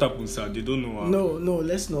what happened, sir? They don't know. No.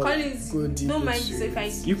 Let's not go deep. Don't mind this if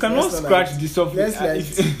I. You cannot scratch this off.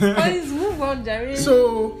 Collins, move on, Jerry.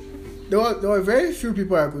 So there were very few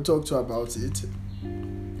people I could talk to about it.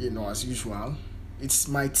 As usual. It's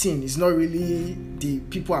my team. It's not really the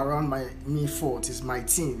people around me fault. It's my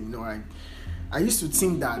team. I used to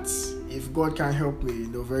think that if God can help me,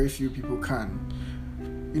 very few people can.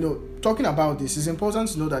 talking about this, it's important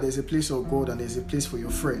to know that there's a place for God and there's a place for your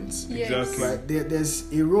friends. Yes. Exactly. Right?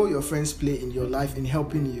 There's a role your friends play in your life in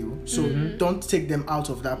helping you. So don't take them out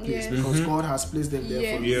of that place, Yes. because God has placed them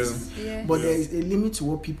there for you. Yes. Yes. But there is a limit to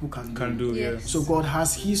what people can do. Yes. So God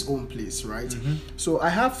has his own place, right? So I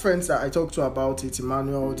have friends that I talk to about it,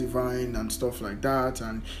 Emmanuel, Divine, and stuff like that,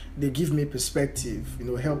 and they give me perspective,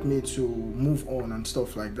 help me to move on and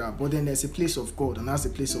stuff like that. But then there's a place of God, and that's a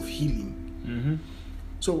place of healing.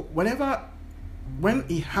 So when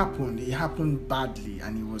it happened badly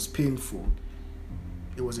and it was painful.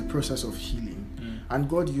 It was a process of healing. And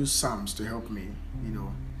God used Psalms to help me,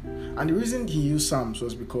 And the reason he used Psalms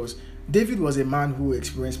was because David was a man who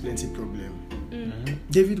experienced plenty of problems.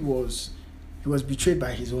 David was betrayed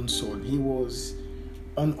by his own son. He was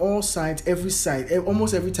on all sides, every side,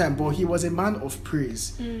 almost every time, but he was a man of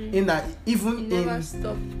praise. In that even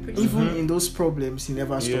in those problems, he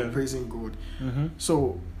never stopped praising God.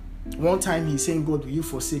 So one time he's saying, God, will you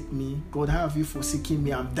forsake me? God, how have you forsaken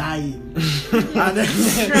me? I'm dying. And then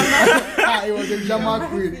it was a drama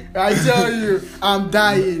queen. I tell you, I'm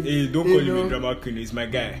dying. Hey, don't call him a drama queen. He's my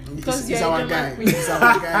guy. He's our guy. He's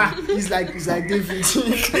our guy. He's like David.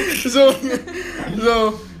 so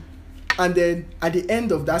and then at the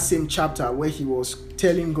end of that same chapter where he was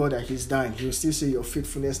telling God that he's dying, he will still say, your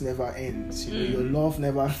faithfulness never ends. Your love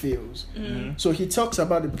never fails. So he talks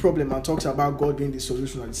about the problem and talks about God being the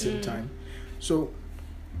solution at the same time. So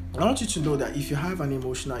I want you to know that if you have an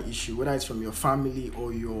emotional issue, whether it's from your family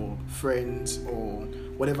or your friends or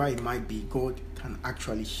whatever it might be, God can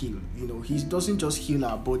actually heal. He doesn't just heal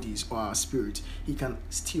our bodies or our spirit. He can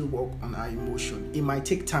still work on our emotion. It might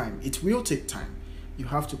take time. It will take time. You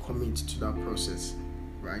have to commit to that process,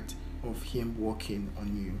 right, of him working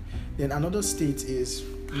on you. Then another state is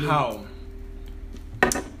how.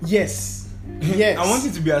 Yes. I want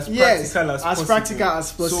it to be as practical as possible. Practical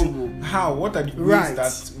as possible. So how? What are the ways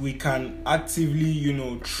that we can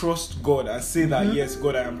actively, trust God and say that yes,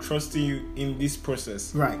 God, I am trusting you in this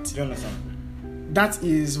process? Right. Do you understand? That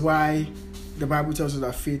is why the Bible tells us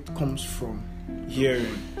that faith comes from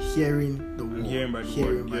hearing the word. Hearing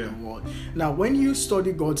by the word. Now, when you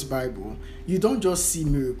study God's Bible, you don't just see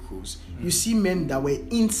miracles. You see men that were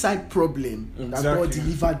inside problem that God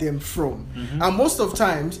delivered them from. And most of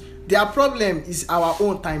times, their problem is our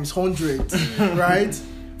own times 100, right?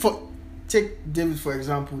 Take David, for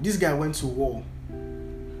example. This guy went to war.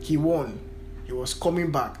 He won. He was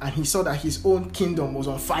coming back and he saw that his own kingdom was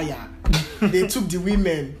on fire. They took the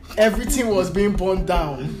women. Everything was being burned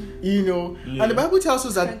down. And the Bible tells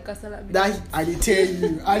us that I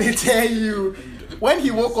did tell you, when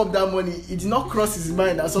he woke up that morning, it did not cross his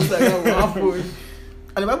mind that something like that would happen.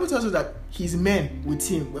 And the Bible tells us that his men with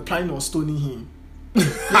him were planning on stoning him.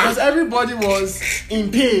 Because everybody was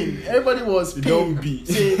in pain. Everybody was pain.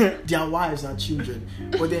 Say their wives and children.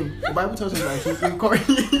 But then the Bible tells us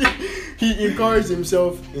that he encouraged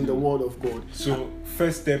himself in the word of God. So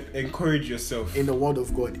first step, encourage yourself in the word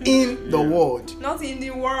of God. In the word. Not in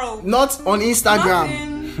the world. Not on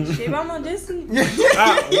Instagram.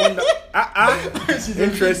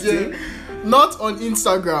 Interesting. Not on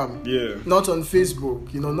Instagram. Yeah. Not on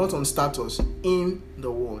Facebook. Not on status. In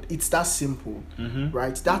the word. It's that simple.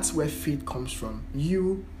 Right? That's where faith comes from.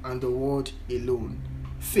 You and the word alone.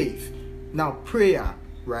 Faith. Now, prayer,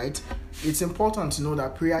 right? It's important to know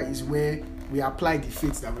that prayer is where we apply the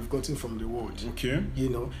faith that we've gotten from the word. Okay.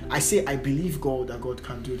 I say, I believe God that God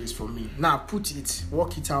can do this for me. Now,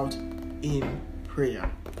 work it out in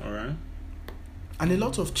prayer. All right. And a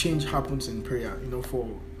lot of change happens in prayer,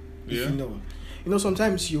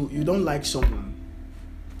 sometimes you don't like someone.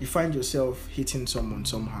 You find yourself hitting someone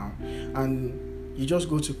somehow. And you just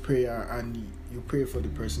go to prayer and you pray for the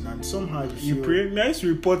person, and somehow you pray. May I used to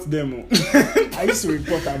report them? I used to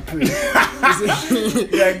report and pray.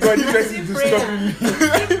 Yeah, God, this person is disturbing me.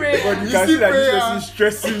 God, you can see that this person is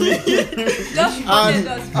stressing me.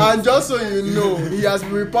 And just so you know, he has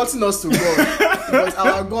been reporting us to God. Because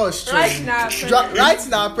our God is strong. Right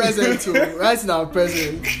in our present too. Right in our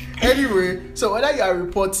present. Anyway, so whether you are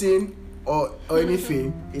reporting or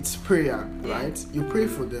anything, it's prayer, right? You pray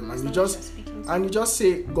for them and you just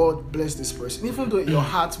say, God bless this person. Even though your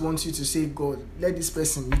heart wants you to say, God, let this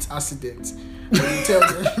person meet accident. But you tell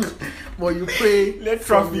them, but you pray, let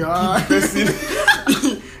from your heart.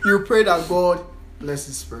 You pray that God bless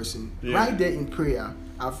this person. Yeah. Right there in prayer,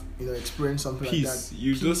 I've experienced something peace. Like that.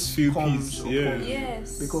 You just feel peace. Yeah.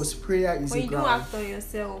 Yes. Because prayer is when you don't act on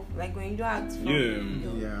yourself, like when you don't act from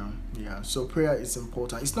Yeah. So prayer is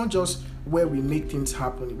important. It's not just where we make things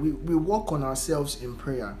happen. We work on ourselves in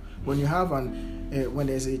prayer. when you have when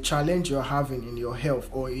there's a challenge you're having in your health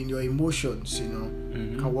or in your emotions, you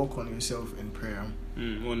can work on yourself in prayer.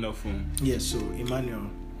 Wonderful. Yes, so Emmanuel.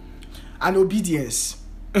 And obedience.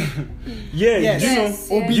 Obedience.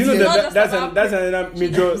 That's another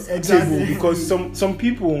major table, because some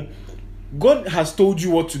people, God has told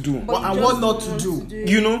you what to do and what not to do.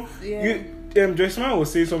 Joyce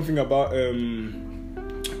was saying something about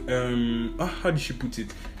how did she put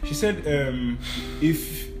it? She said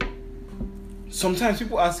if sometimes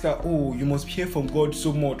people ask her, oh, you must hear from God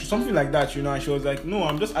so much, something like that, and she was like, no,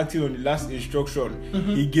 I'm just acting on the last instruction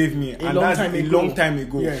He gave me, and that's a long time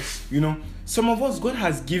ago. Yes. Some of us, God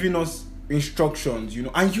has given us instructions,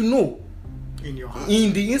 and in your heart,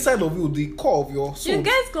 in the inside of you, the core of your soul. You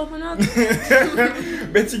get coconut.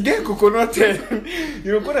 But you get coconut.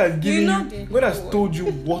 God has given you. God has told you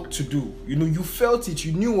what to do. You felt it.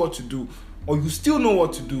 You knew what to do, or you still know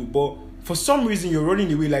what to do. But for some reason, you're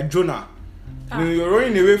running away, like Jonah. You're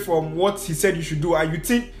running away from what he said you should do, and you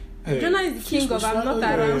think Jonah is the king of I'm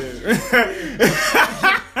not around.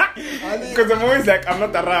 Because I'm always like, I'm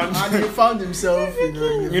not around. And he found himself in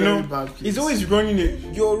a very bad place. He's always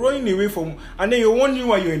running. You're running away from, and then you're wondering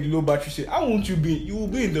why you're in the low battery state. How won't you be? You will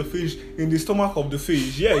be in the fish, in the stomach of the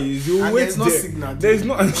fish. Yeah, you and wait there's no there. signal. There's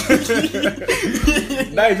no.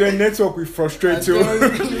 That is when network will frustrate you.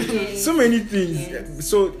 So many things.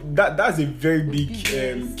 So that's a very big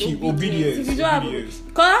key. Obedience. If you don't have,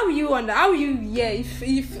 how will you wonder? How will you? Yeah, if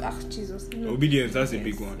Jesus. No. Obedience. That's a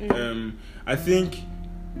big one. I think.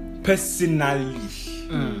 Personally,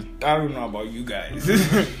 I don't know about you guys,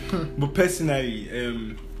 but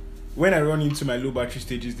personally, when I run into my low battery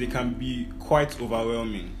stages, they can be quite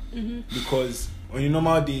overwhelming because on a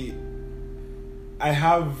normal day, I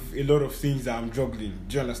have a lot of things that I'm juggling.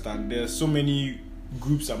 Do you understand? There are so many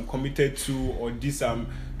groups I'm committed to, or this I'm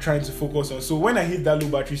trying to focus on. So when I hit that low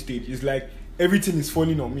battery stage, it's like everything is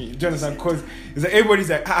falling on me. Do you understand? Because it's like everybody's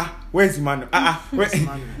like, where's Emmanuel? Where's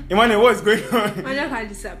Emmanuel? What's going on? Emmanuel had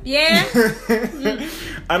this up. Yeah.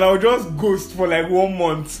 And I'll just ghost for like 1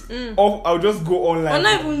 month. Or I'll just go online. I'm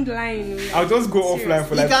not even lying. I'll just go offline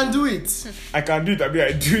for like. You can do it. I can do it. I do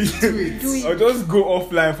it. Do it. I'll just go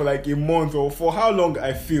offline for like a month or for how long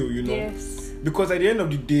I feel, Yes. Because at the end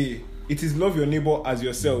of the day, it is love your neighbor as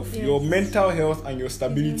yourself. Yes. Your mental health and your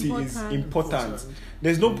stability is important.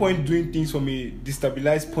 There's no point doing things from a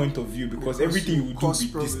destabilized point of view because everything you do will be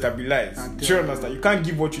destabilized. Do you understand? You can't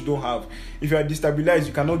give what you don't have. If you are destabilized,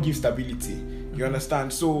 you cannot give stability. You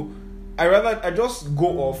understand? So I just go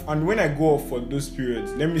off, and when I go off for those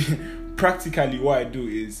periods, practically what I do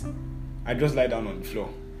is I just lie down on the floor.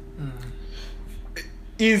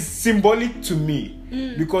 Is symbolic to me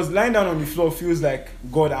because lying down on the floor feels like,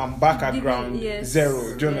 God, I'm back at ground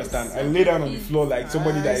zero. Do you understand? I lay down on the floor like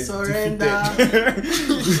somebody that is defeated.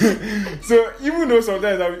 So even though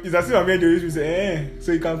sometimes it's as if I'm hearing the Holy Spirit say,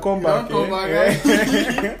 so you can come back.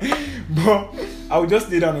 But I would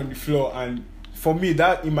just lay down on the floor, and for me,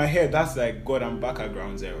 that in my head, that's like, God, I'm back at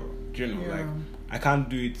ground zero. Do you know? Like I can't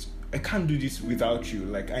do it. I can't do this without you.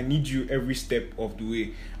 Like I need you every step of the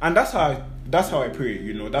way, and that's how I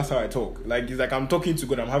pray. That's how I talk. Like it's like I'm talking to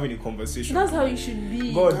God. I'm having a conversation. That's how you should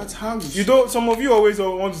be. God, that's how you don't. Some of you always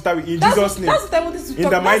want to start with in Jesus' name. That's what I wanted to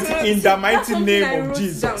talk about. In the mighty name of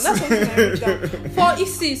Jesus. That's something I wrote down.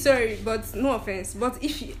 Sorry, but no offense. But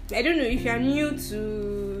I don't know if you are new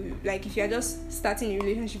to, like, if you are just starting a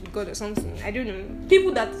relationship with God or something. I don't know.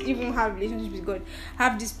 People that even have relationships with God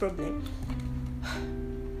have this problem.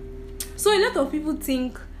 So a lot of people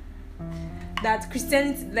think that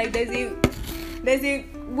Christianity, like there's a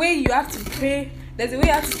way you have to pray, there's a way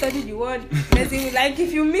you have to study the word, there's a like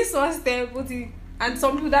if you miss one step, and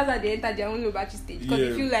some people that's how they enter their own low battery stage because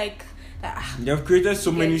they feel like they have created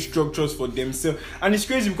so many structures for themselves, and it's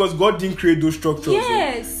crazy because God didn't create those structures.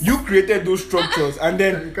 Yes, you created those structures, and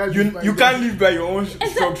then you can't live by your own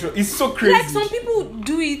structure. It's so crazy. Like some people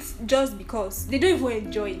do it just because they don't even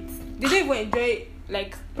enjoy it. They don't even enjoy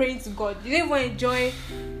like praying to God. They don't even enjoy.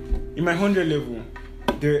 In my 100 level,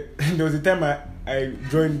 there was a time I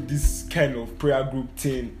joined this kind of prayer group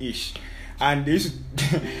thing ish, and they used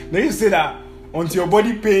to say that until your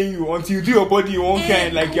body paying you, until you do your body your own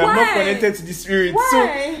kind, like you are not connected to the spirit. Why?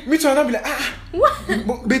 So me too, I'll be like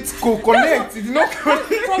but go connect. It's not that's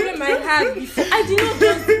the problem I had before. I did not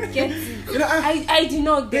just get it. I did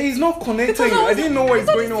not get it. It's not connected. I didn't know what is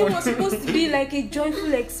going on. It was supposed to be like a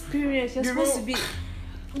joyful experience. You're supposed to be.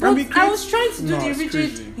 But I was trying to do the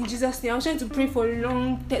rigid in Jesus' name. I was trying to pray for a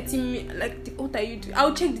long 30 minutes. Like, what are you doing?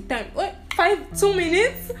 I'll check the time. What? 2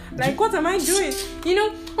 minutes? Like, what am I doing?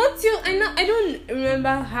 Until I don't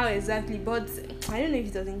remember how exactly, but I don't know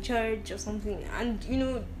if it was in church or something. And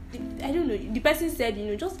I don't know, the person said,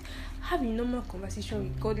 just have a normal conversation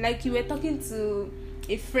with God, like you were talking to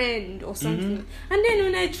a friend or something. And then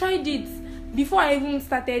when I tried it, before I even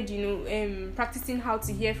started, practicing how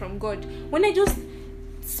to hear from God, when I just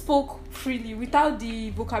spoke freely without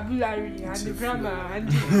the vocabulary and the grammar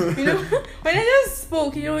and when I just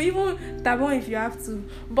spoke, even tabon if you have to,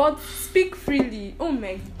 but speak freely. Oh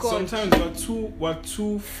my God! Sometimes we're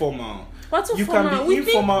too formal. You can be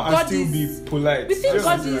informal and still be polite. We think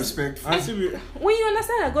God is respectful. When you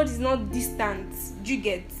understand that God is not distant, you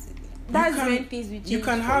get. That's when things will change. You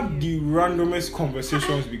can have the randomest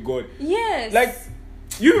conversations with God. Yes. Like,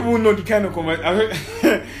 you even know the kind of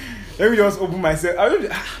conversation. Let me just open myself.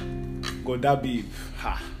 God, that babe.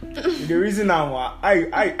 The reason now,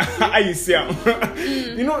 I see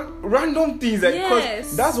random things. Like,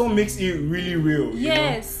 because that's what makes it really real.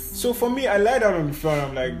 Yes. So for me, I lie down on the floor and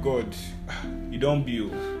I'm like, God, you don't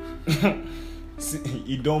be.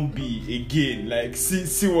 You don't be again. Like,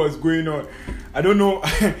 see what's going on. I don't know.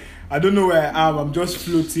 I don't know where I am. I'm just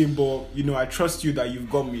floating, but I trust you that you've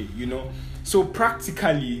got me. So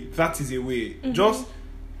practically, that is a way. Just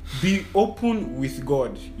be open with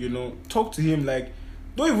God. Talk to Him. Like,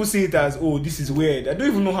 don't even say it as, oh, this is weird. I don't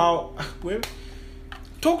even know how. Well,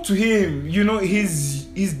 talk to Him.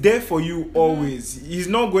 He's there for you always. He's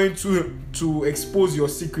not going to expose your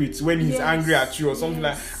secrets when He's angry at you or something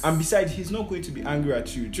like. And besides, He's not going to be angry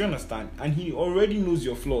at you. Do you understand? And He already knows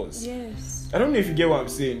your flaws. Yes. I don't know if you get what I'm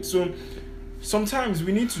saying. So sometimes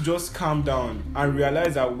we need to just calm down and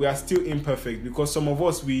realize that we are still imperfect, because some of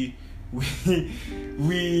us we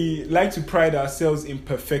like to pride ourselves in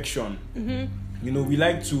perfection. We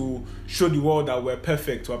like to show the world that we're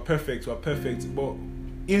perfect, but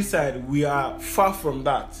inside we are far from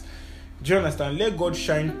that. Do you understand? Let God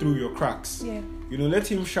shine through your cracks. Let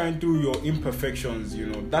Him shine through your imperfections.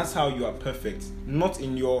 That's how you are perfect, not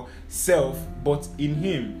in yourself but in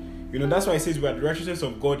Him. That's why it says we are the righteousness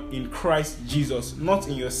of God in Christ Jesus, not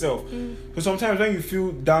in yourself. Because sometimes when you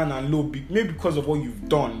feel down and low, maybe because of what you've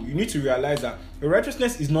done, you need to realize that your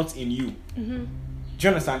righteousness is not in you. Do you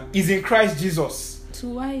understand? It's in Christ Jesus.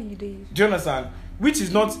 So why you do? Do you understand? Which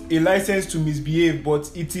is not a license to misbehave, but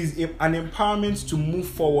it is an empowerment to move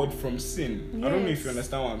forward from sin. I don't know if you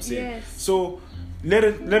understand what I'm saying. So let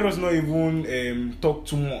us not even talk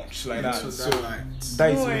too much like that. So that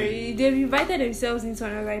don't worry, they've invited themselves into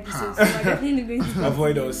another episode, so I'm definitely going to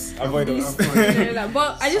avoid us.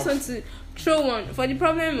 But I just want to throw one for the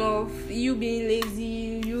problem of you being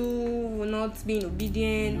lazy, you not being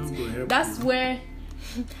obedient. That's where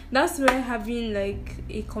having like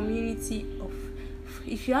a community of,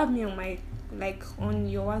 if you have me on my on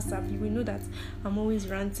your WhatsApp, you will know that I'm always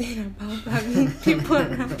ranting about having people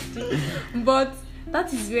around you. But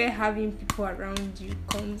that is where having people around you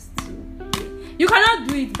comes to play. You cannot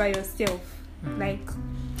do it by yourself. Like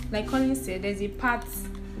Colin said, there's a part,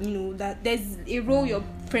 that there's a role your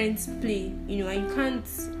friends play, and you can't.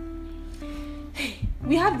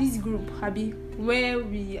 We have this group, Abby, where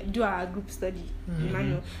we do our group study,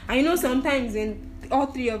 Emmanuel. And sometimes when all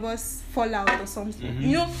three of us fall out or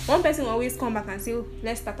something, one person will always come back and say, oh,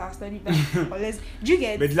 let's start our study back, or let's. Do you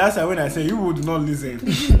get? But last time when I say you would not listen,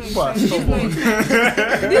 this is not. I'm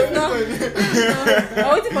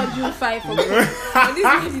waiting for June 5 for this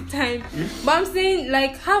is the time. But I'm saying,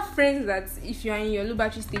 like, have friends that if you are in your low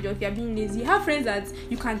battery stage or if you are being lazy, have friends that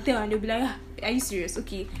you can tell and they'll be like, are you serious?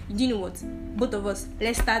 Okay, do you know what? Both of us,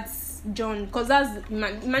 let's start John, because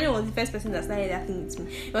Emmanuel was the first person that started that thing with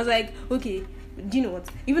me. It was like, okay, do you know what?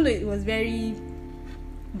 Even though it was very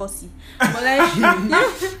bossy, but but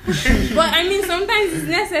I mean, sometimes it's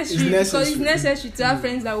necessary because it's necessary to have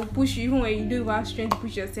friends that will push you even when you don't have strength to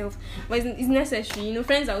push yourself. But it's necessary,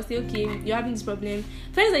 friends that will say, okay, you're having this problem.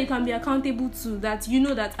 Friends that you can be accountable to, that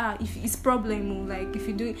that if it's problem, like if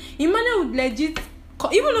you do, Emmanuel would legit.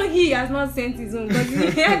 Even though he has not sent his own, but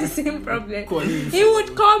he had the same problem. He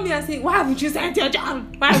would call me and say, why haven't you sent your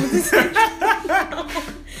job? Why haven't you sent your own?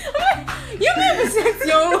 You never sent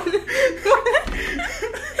your own.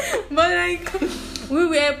 But like, we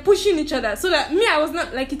were pushing each other. So that I was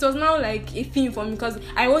not, like, it was now like a thing for me, because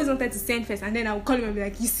I always wanted to send first, and then I would call him and be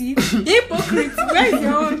like, you see, hypocrite, where is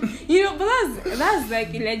your own? But that's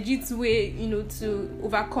like a legit way, to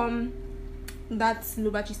overcome that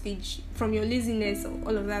low battery stage from your laziness or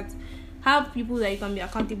all of that. Have people that you can be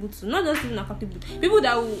accountable to, not just even accountable, people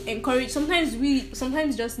that will encourage. Sometimes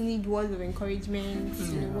just need words of encouragement,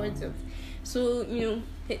 words of. So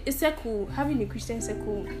a circle, having a Christian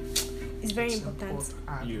circle is very important.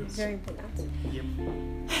 It's very important. Yep.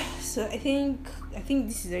 So I think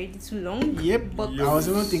this is already too long. Yep. But I was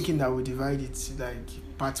even thinking that we divide it like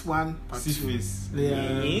part 1, part 2. Syphilis.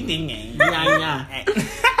 Yeah.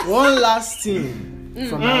 One last thing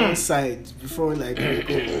from my own side before like we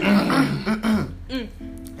go.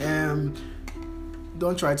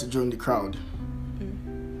 Don't try to join the crowd.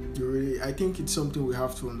 I think it's something we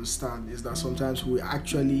have to understand is that sometimes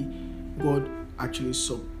God actually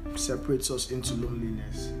separates us into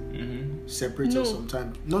loneliness. Separates us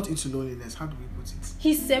sometimes, not into loneliness. How do we put it?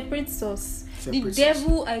 He separates us. The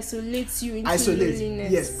devil isolates you into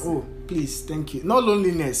loneliness. Yes. Oh, please, thank you. Not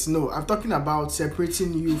loneliness. No, I'm talking about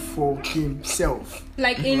separating you for himself.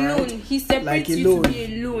 Like alone. Right? He separates you to be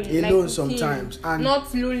alone. Alone sometimes. And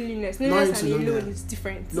not loneliness. Loneliness and alone is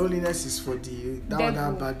different. Loneliness is for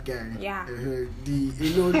that bad guy. Yeah.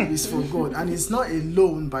 The alone is for God. And it's not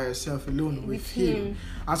alone by yourself, alone with him.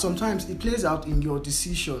 And sometimes it plays out in your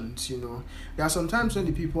decisions, There are sometimes when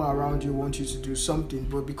the people around you want you to do something,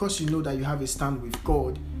 but because you know that you have a stand with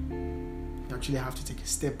God, you actually have to take a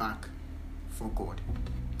step back for God.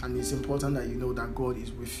 And it's important that you know that God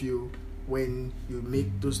is with you when you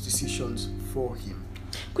make those decisions for him.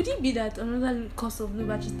 Could it be that another cause of low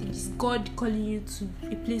battery stage is God calling you to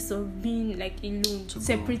a place of being like alone,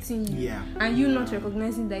 separating you, and you not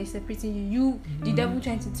recognizing that he's separating you? The devil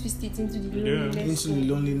trying to twist it into the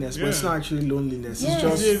loneliness. But it's not actually loneliness. Yes.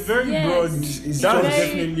 It's just very broad. That's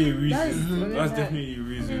definitely a reason. That's definitely a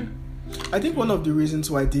reason. I think one of the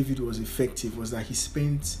reasons why David was effective was that he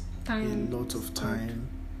spent a lot of time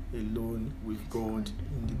alone with God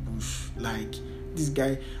in the bush. Like this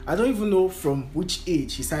guy, I don't even know from which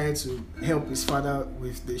age he started to help his father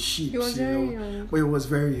with the sheep. He was very young. But he was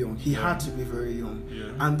very young. He had to be very young.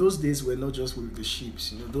 Yeah. And those days were not just with the sheep.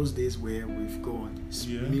 Those days were with God,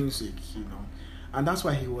 music. And that's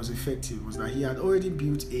why he was effective. Was that he had already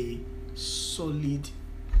built a solid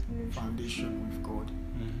foundation with God.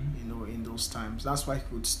 In those times, that's why he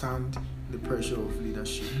could stand the pressure of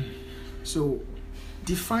leadership. So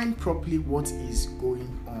define properly what is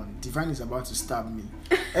going on. Divine is about to stab me.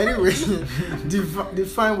 Anyway,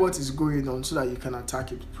 define what is going on so that you can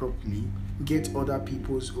attack it properly. Get other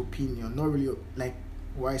people's opinion, not really like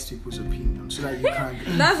wise people's opinion, so that you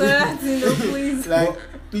can. That's another thing, please.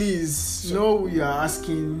 Please, we are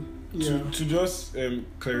asking. To just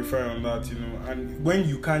clarify on that, and when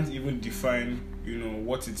you can't even define,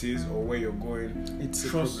 what it is or where you're going, it's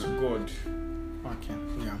trust God. Okay.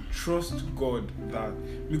 Yeah. Trust God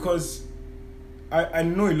because I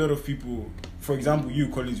know a lot of people. For example, you,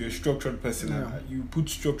 Collins, you're a structured person. And you put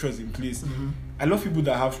structures in place. I love people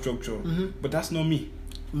that have structure, but that's not me.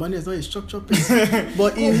 Money is not a structured person,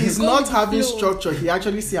 but in his not having structure, he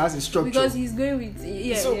actually still has a structure because he's going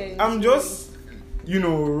with So I'm just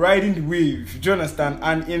riding the wave. Do you understand?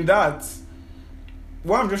 And in that,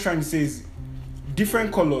 what I'm just trying to say is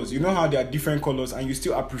different colors. You know how there are different colors and you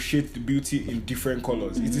still appreciate the beauty in different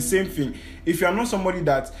colors. It's the same thing. If you are not somebody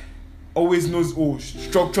that always knows,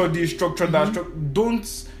 structure this, structure that, don't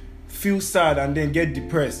feel sad and then get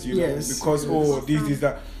depressed, because this,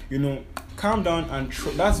 that, calm down and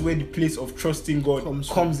that's where the place of trusting God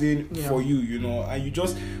comes in for you, and you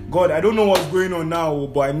just, God, I don't know what's going on now,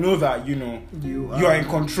 but I know that, you are in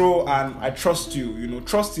control and I trust you,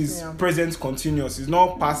 trust is present continuous. It's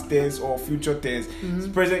not past tense or future tense. It's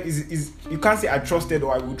present is you can't say I trusted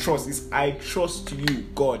or I will trust. It's I trust you,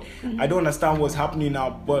 God. I don't understand what's happening now,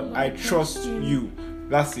 but I trust you.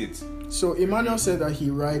 That's it. So Emmanuel said that he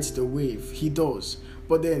rides the wave. He does.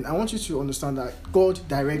 But then I want you to understand that God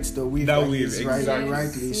directs the wave that he's riding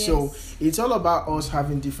rightly. Yes. So it's all about us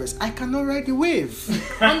having difference. I cannot ride the wave.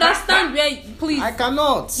 Understand where, please. I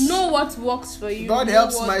cannot. Know what works for you. God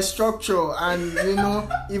helps my structure, and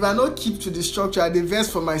if I don't keep to the structure, I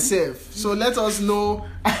invest for myself. So let us know.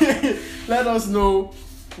 Let us know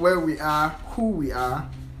where we are, who we are.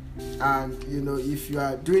 And if you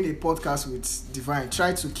are doing a podcast with Divine,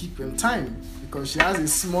 try to keep in time because she has a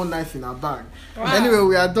small knife in her bag. Wow. Anyway,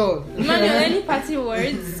 we are done. Emmanuel, any party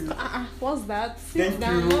words? What's that? Thank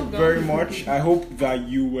you very much. I hope that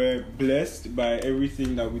you were blessed by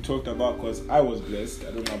everything that we talked about because I was blessed.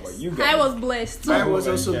 I don't know about you guys. I was blessed too. I was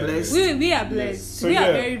also blessed. We are blessed. Yes. So we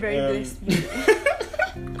are very, very blessed.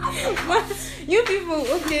 You people,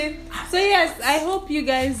 okay. So yes, I hope you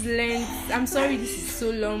guys learned. I'm sorry this is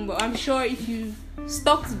so long, but I'm sure if you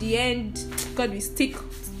stuck to the end, God will stick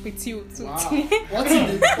with you too. Wow. What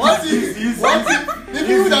if the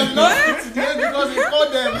people that did not stick to the end because we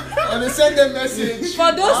called them and they sent them message?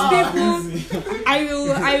 For those people, I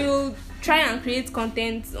will try and create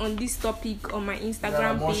content on this topic on my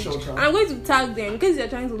Instagram page. I'm going to tag them in case you're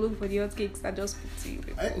trying to look for the hot cakes that just put you.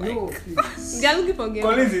 No, they are looking for girls.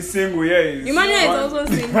 Collins is single, Emmanuel is also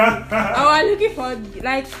single. I was looking for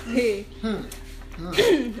hey.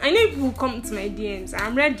 I know people who come to my DMs.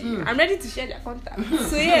 I'm ready. I'm ready to share their contact.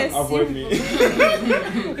 So yes, Avoid me.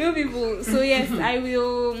 you people. So yes, I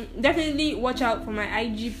will definitely watch out for my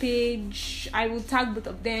IG page. I will tag both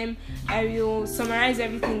of them. I will summarize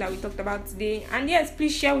everything that we talked about today. And yes,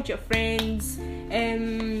 please share with your friends.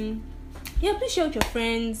 Please share with your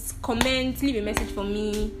friends. Comment, leave a message for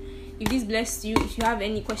me if this blessed you. If you have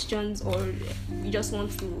any questions or you just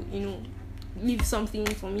want to, leave something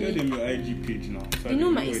for me. Tell them your IG page now. You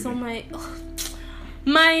know my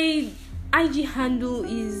IG handle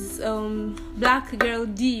is Black Girl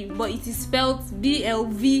D, but it is spelled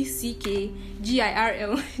BLVCKGIRLDE.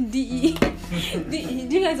 Do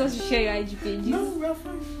you guys want to share your IG page? No, we are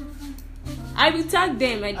fine. I will tag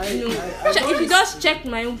them. If you just check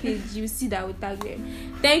my own page, you will see that I will tag them.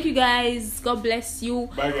 Thank you guys. God bless you.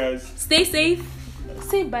 Bye guys. Stay safe.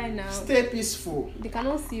 Say bye now. Stay peaceful. They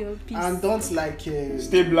cannot see your peace. And don't stay black.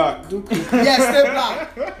 Stay black.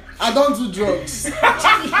 And don't do drugs.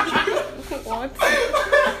 What?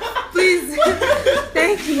 Please.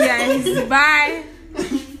 Thank you guys. Bye.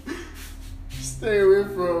 Stay away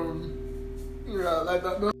from like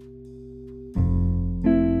that.